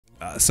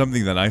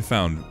something that I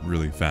found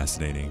really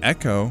fascinating.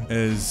 Echo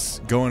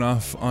is going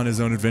off on his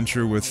own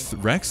adventure with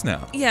Rex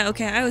now. Yeah,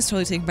 okay, I was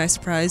totally taken by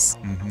surprise.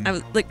 I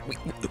was like, wait,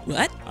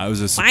 what? I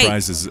was as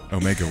surprised as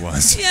Omega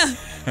was. Yeah.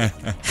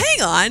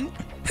 Hang on.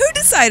 Who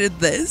decided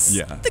this?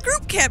 Yeah. The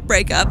group can't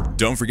break up.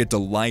 Don't forget to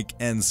like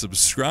and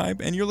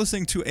subscribe, and you're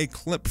listening to a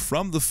clip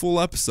from the full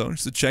episode,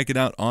 so check it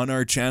out on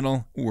our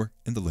channel or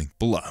in the link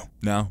below.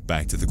 Now,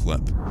 back to the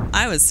clip.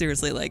 I was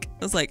seriously like,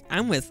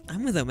 I'm with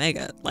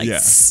Omega. Like, Yeah.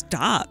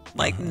 Stop.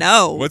 Like,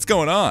 no. What's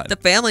going on? The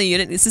family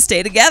unit needs to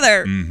stay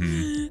together.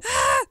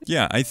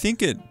 Yeah, I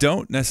think it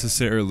don't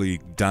necessarily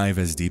dive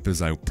as deep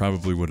as I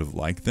probably would have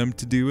liked them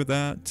to do with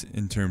that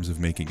in terms of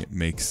making it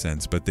make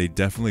sense, but they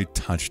definitely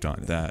touched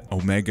on that.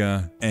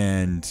 Omega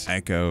and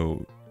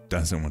Echo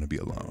doesn't want to be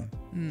alone.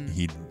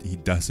 He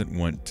doesn't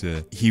want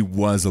to. He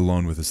was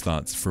alone with his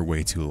thoughts for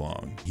way too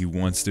long. He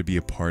wants to be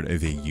a part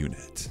of a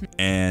unit.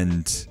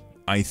 And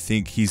I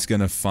think he's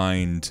going to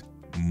find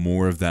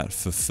more of that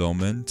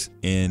fulfillment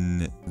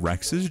in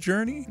Rex's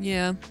journey.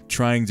 Yeah.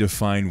 Trying to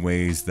find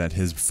ways that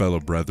his fellow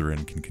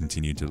brethren can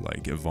continue to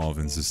like evolve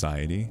in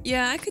society.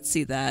 Yeah, I could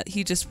see that.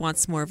 He just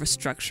wants more of a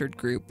structured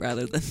group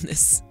rather than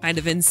this kind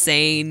of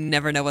insane,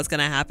 never know what's going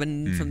to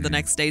happen from the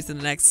next day to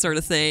the next sort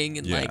of thing.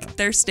 And like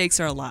their stakes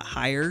are a lot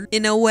higher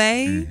in a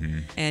way.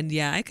 And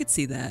yeah, I could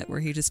see that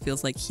where he just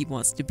feels like he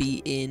wants to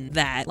be in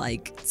that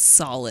like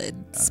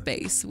solid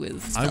space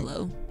with his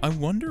fellow. I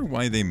wonder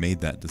why they made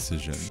that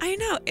decision. I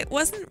know, it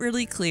wasn't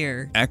really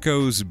clear.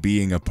 Echo's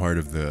being a part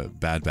of the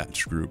Bad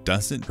Batch group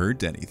doesn't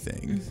hurt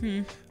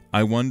anything.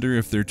 I wonder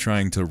if they're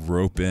trying to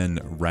rope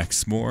in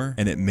Rex more,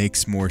 and it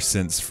makes more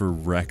sense for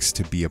Rex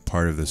to be a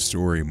part of the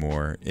story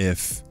more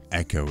if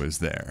Echo is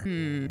there,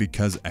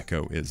 because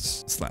Echo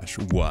is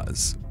 /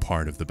 was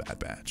part of the Bad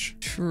Batch.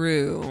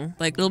 True.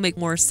 Like, it'll make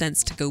more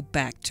sense to go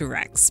back to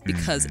Rex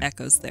because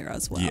Echo's there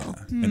as well. Yeah,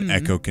 and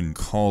Echo can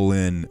call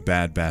in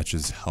Bad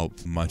Batch's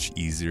help much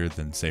easier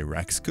than, say,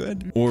 Rex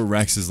could. Or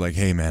Rex is like,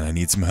 hey man, I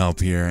need some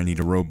help here. I need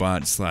a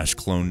robot /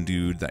 clone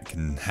dude that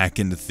can hack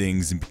into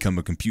things and become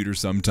a computer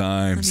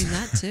sometimes. I mean,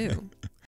 that too.